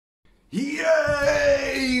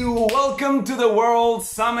Yay! Welcome to the World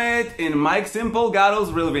Summit in Mike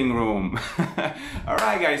Simplegado's living room.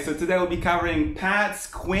 Alright guys, so today we'll be covering Pat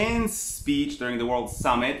Quinn's speech during the World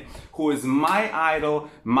Summit, who is my idol,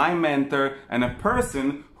 my mentor, and a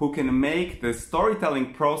person who can make the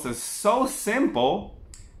storytelling process so simple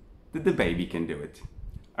that the baby can do it.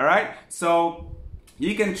 Alright, so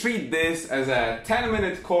you can treat this as a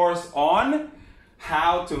 10-minute course on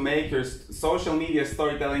how to make your social media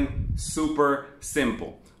storytelling super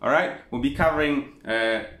simple. All right, we'll be covering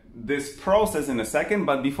this process in a second,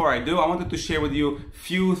 but before I do, I wanted to share with you a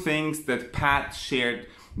few things that Pat shared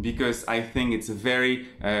because I think it's a very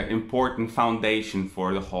important foundation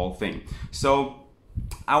for the whole thing. So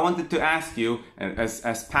I wanted to ask you,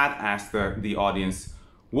 as Pat asked the audience,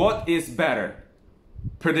 what is better,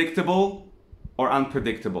 predictable or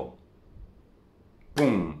unpredictable?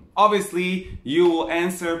 Boom. Obviously, you will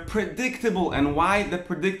answer predictable. And why the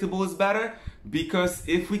predictable is better? Because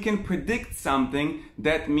if we can predict something,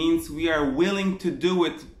 that means we are willing to do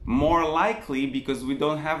it more likely because we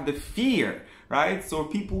don't have the fear, right? So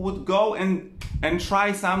people would go and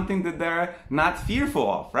try something that they're not fearful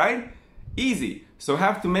of, right? Easy. So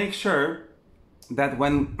have to make sure that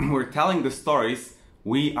when we're telling the stories,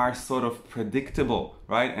 we are sort of predictable,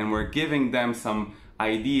 right? And we're giving them some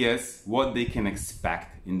ideas what they can expect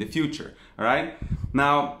in the future. All right,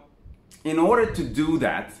 now in order to do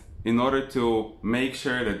that, in order to make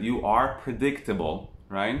sure that you are predictable,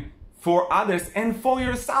 right, for others and for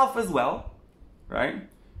yourself as well, right,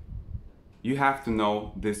 you have to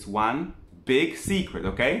know this one big secret.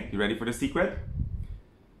 Okay, you ready for the secret?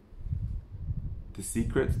 The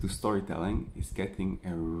secret to storytelling is getting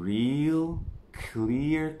a real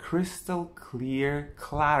clear, crystal clear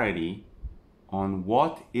clarity on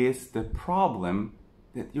what is the problem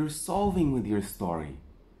that you're solving with your story.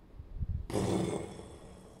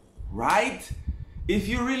 Right? If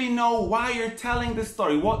you really know why you're telling the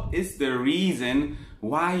story, what is the reason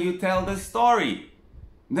why you tell the story,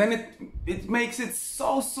 then it makes it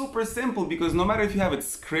so super simple, because no matter if you have it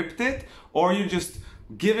scripted or you're just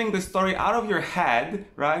giving the story out of your head,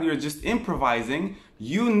 right? You're just improvising,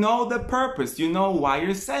 you know the purpose, you know why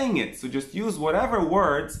you're saying it. So just use whatever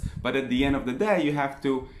words, but at the end of the day, you have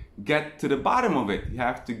to get to the bottom of it. You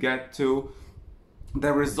have to get to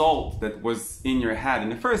the result that was in your head in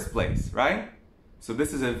the first place, right? So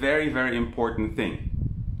this is a very, very important thing.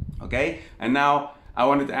 Okay? And now I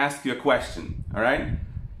wanted to ask you a question, all right?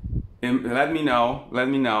 Let me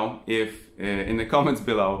know if in the comments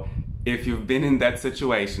below if you've been in that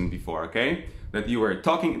situation before, okay? That you were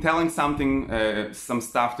telling something, some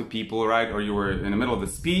stuff to people, right? Or you were in the middle of the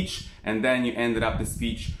speech and then you ended up the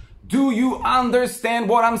speech. Do you understand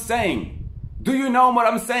what I'm saying? Do you know what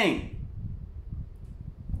I'm saying?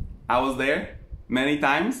 I was there many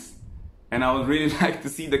times and I would really like to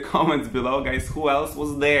see the comments below, guys. Who else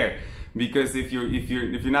was there? Because if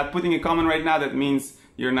you're not putting a comment right now, that means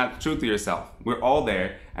you're not true to yourself. We're all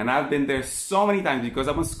there, and I've been there so many times because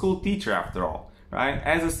I'm a school teacher after all, right?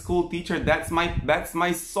 As a school teacher, that's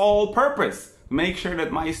my sole purpose. Make sure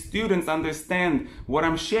that my students understand what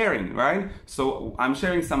I'm sharing, right? So I'm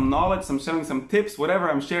sharing some knowledge, I'm sharing some tips, whatever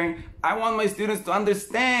I'm sharing. I want my students to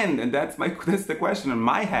understand, and that's the question in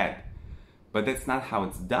my head. But that's not how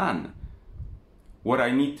it's done. What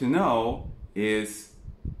I need to know is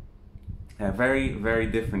a very, very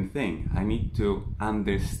different thing. I need to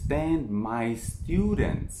understand my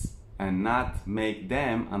students and not make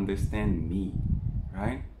them understand me,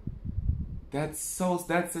 right? That's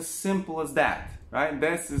as simple as that, right?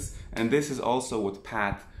 This is also what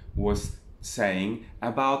Pat was saying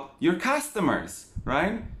about your customers,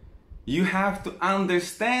 right? You have to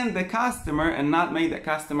understand the customer and not make the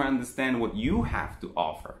customer understand what you have to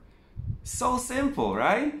offer. So simple,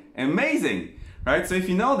 right? Amazing, right? So if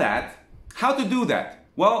you know that, how to do that?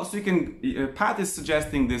 Well, so you can, Pat is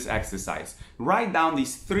suggesting this exercise. Write down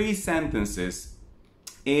these 3 sentences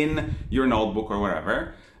in your notebook or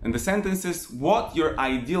wherever. And the sentence is what your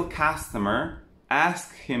ideal customer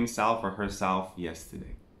asked himself or herself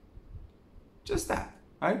yesterday. Just that,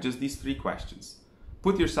 right? Just these 3 questions.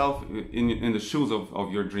 Put yourself in the shoes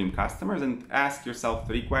of your dream customers and ask yourself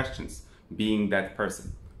 3 questions, being that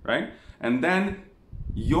person, right? And then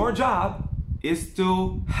your job is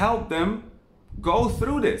to help them go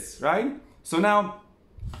through this, right? So now,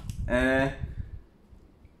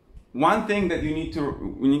 one thing that we need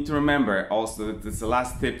to remember also, that's the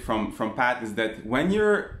last tip from Pat, is that when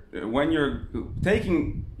you're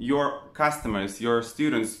taking your customers, your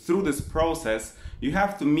students through this process, you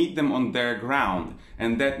have to meet them on their ground,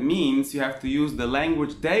 and that means you have to use the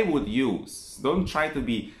language they would use. Don't try to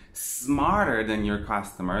be smarter than your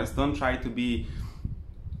customers. Don't try to be,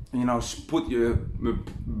 you know,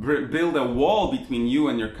 build a wall between you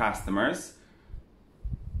and your customers.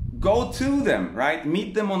 Go to them, right?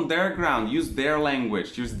 Meet them on their ground. Use their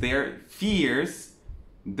language. Use their fears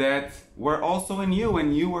that were also in you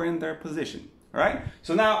when you were in their position, right?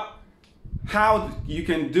 So now, how you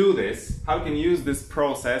can do this, how you can use this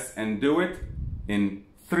process and do it in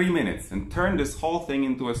 3 minutes and turn this whole thing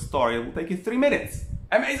into a story. It will take you 3 minutes.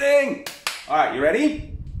 Amazing! All right, you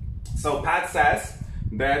ready? So Pat says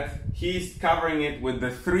that he's covering it with the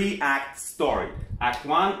 3-act story. Act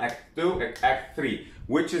 1, Act 2, Act 3,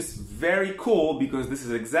 which is very cool because this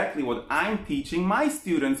is exactly what I'm teaching my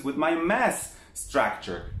students with my mess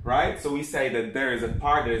structure, right? So we say that there is a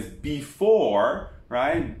part that is before,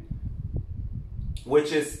 right?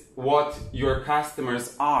 Which is what your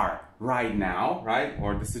customers are right now, right?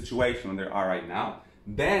 Or the situation they are right now.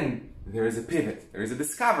 Then there is a pivot, there is a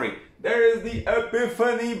discovery, there is the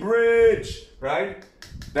Epiphany Bridge, right?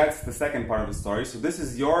 That's the second part of the story. So this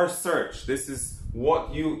is your search. This is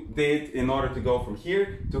what you did in order to go from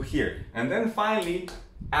here to here. And then finally,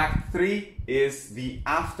 Act 3 is the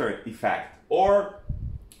after effect, or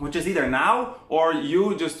which is either now or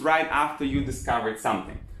you just right after you discovered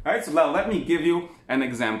something. All right, so now let me give you an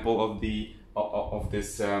example of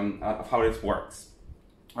how it works.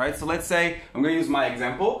 All right, so let's say I'm going to use my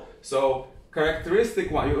example. So characteristic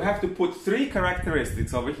 1, you have to put 3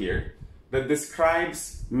 characteristics over here that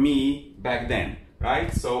describes me back then,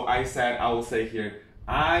 right? So I will say here,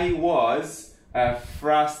 I was a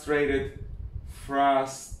frustrated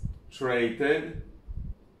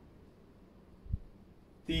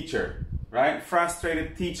teacher, right?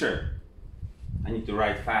 Frustrated teacher. I need to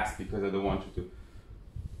write fast because I don't want you to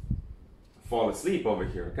fall asleep over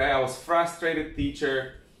here, okay? I was frustrated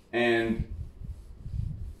teacher and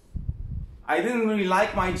I didn't really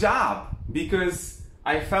like my job because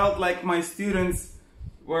I felt like my students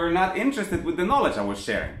were not interested with the knowledge I was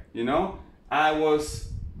sharing, you know? I was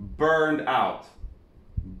burned out.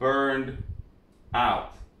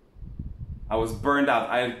 I was burned out.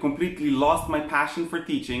 I completely lost my passion for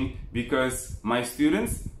teaching because my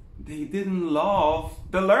students, they didn't love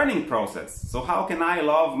the learning process. So how can I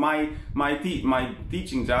love my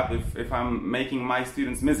teaching job if I'm making my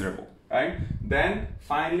students miserable, right? Then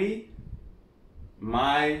finally,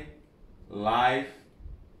 my life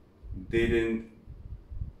didn't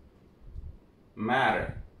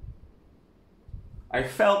matter. I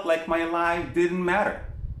felt like my life didn't matter,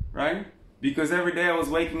 right? Because every day I was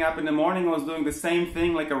waking up in the morning, I was doing the same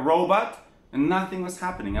thing like a robot and nothing was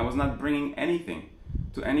happening. I was not bringing anything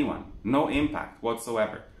to anyone, no impact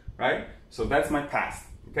whatsoever, right? So that's my past,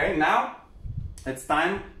 okay? Now it's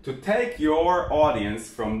time to take your audience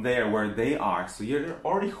from there where they are. So you're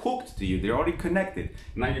already hooked to you, they're already connected.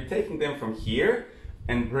 Now you're taking them from here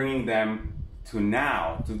and bringing them to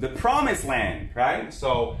now, to the promised land, right?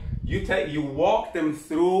 So you walk them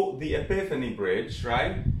through the Epiphany Bridge,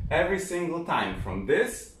 right? Every single time, from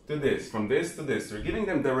this to this, from this to this. You're giving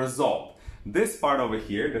them the result. This part over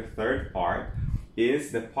here, the third part,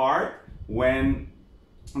 is the part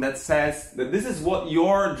that says that this is what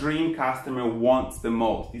your dream customer wants the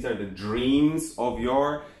most. These are the dreams of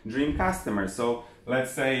your dream customer. So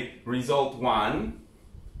let's say result 1,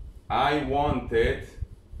 I wanted,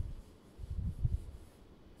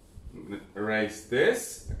 I'm going to erase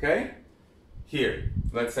this, okay? Here,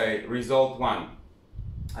 let's say result 1.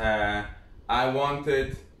 I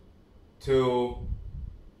wanted to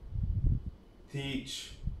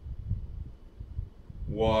teach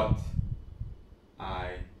what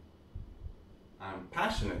I'm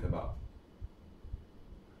passionate about.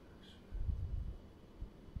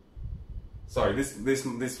 Sorry,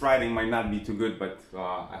 this writing might not be too good, but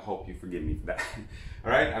I hope you forgive me for that.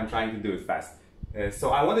 All right, I'm trying to do it fast. So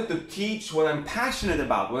I wanted to teach what I'm passionate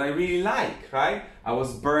about, what I really like, right? I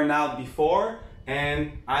was burned out before,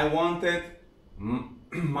 and I wanted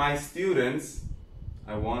my students,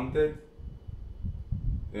 I wanted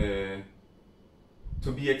to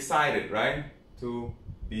be excited, right? To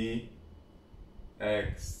be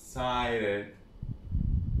excited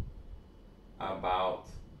about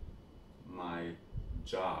my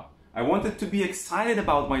job. I wanted to be excited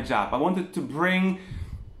about my job. I wanted to bring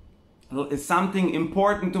something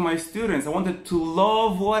important to my students. I wanted to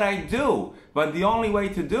love what I do. But the only way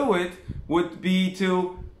to do it would be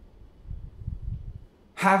to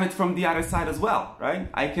have it from the other side as well, right?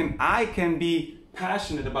 I can be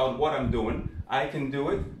passionate about what I'm doing. I can do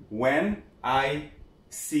it when I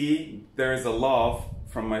see there's a love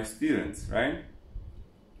from my students, right?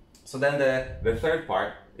 So then the third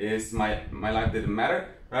part is my life didn't matter,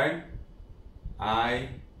 right? I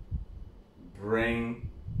bring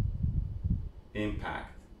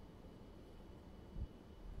impact.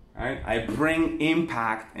 Right? I bring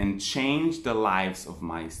impact and change the lives of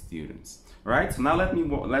my students. Right? So now let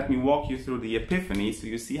me walk you through the epiphany so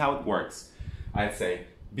you see how it works. I'd say,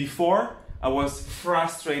 before I was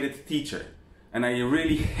frustrated teacher and I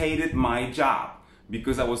really hated my job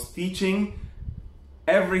because I was teaching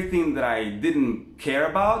everything that I didn't care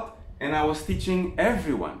about and I was teaching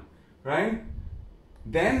everyone, right?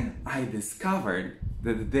 Then I discovered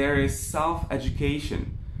that there is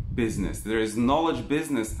self-education business, there is knowledge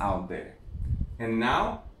business out there. And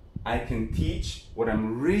now I can teach what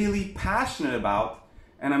I'm really passionate about,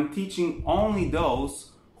 and I'm teaching only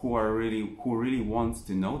those who really want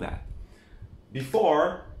to know that.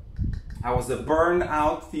 Before, I was a burned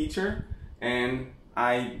out teacher and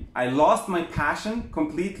I lost my passion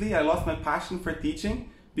completely. I lost my passion for teaching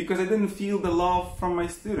because I didn't feel the love from my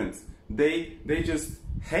students. They just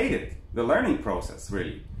hated the learning process,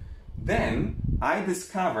 really. Then I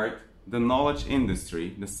discovered the knowledge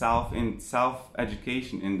industry, the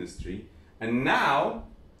self-education industry, and now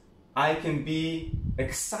I can be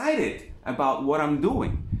excited about what I'm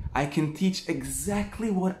doing. I can teach exactly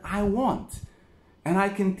what I want, and I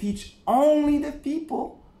can teach only the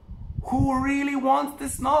people who really want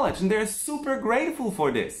this knowledge, and they're super grateful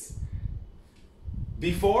for this.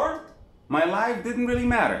 Before, my life didn't really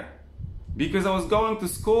matter because I was going to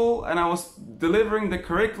school and I was delivering the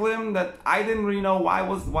curriculum that I didn't really know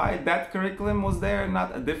why that curriculum was there,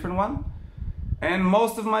 not a different one. And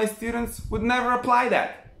most of my students would never apply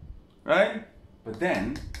that, right? But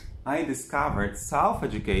then I discovered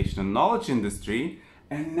self-education and knowledge industry,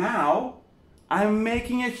 and now I'm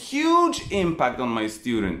making a huge impact on my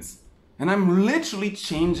students. And I'm literally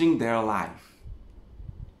changing their life.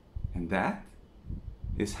 And that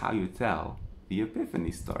is how you tell the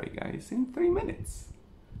Epiphany story, guys, in 3 minutes.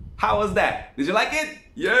 How was that? Did you like it?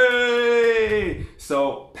 Yay!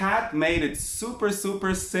 So Pat made it super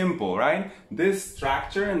simple, right? This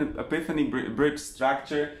structure and the Epiphany Bridge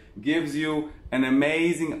structure gives you an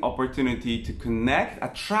amazing opportunity to connect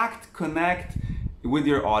with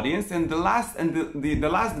your audience. And the last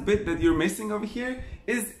bit that you're missing over here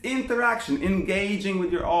is interaction, engaging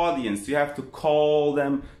with your audience. You have to call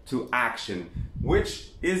them to action, which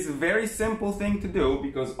is a very simple thing to do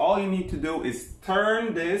because all you need to do is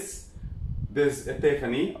turn this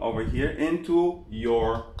epiphany over here into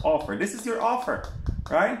your offer. This is your offer,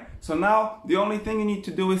 right? So now the only thing you need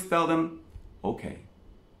to do is tell them, okay,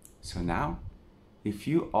 so now if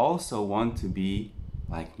you also want to be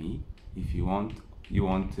like me, if you want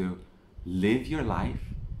to live your life,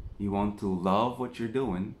 you want to love what you're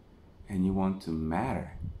doing, and you want to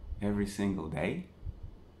matter every single day,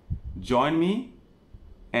 join me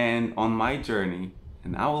and on my journey,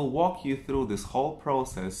 and I will walk you through this whole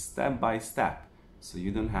process step by step so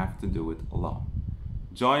you don't have to do it alone.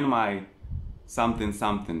 Join my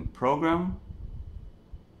something program,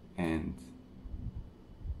 and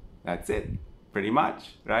that's it. Pretty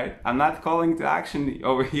much, right? I'm not calling to action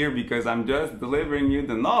over here because I'm just delivering you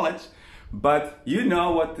the knowledge, but you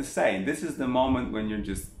know what to say. This is the moment when you're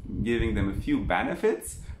just giving them a few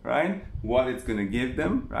benefits, right? What it's gonna give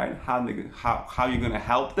them, right? How you're gonna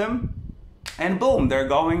help them, and boom, they're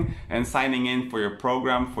going and signing in for your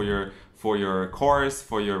program, for your course,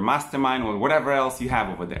 for your mastermind, or whatever else you have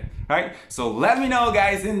over there, right? So let me know,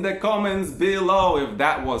 guys, in the comments below if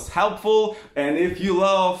that was helpful and if you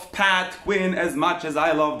love Pat Quinn as much as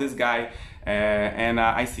I love this guy. And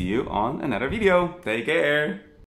I see you on another video. Take care.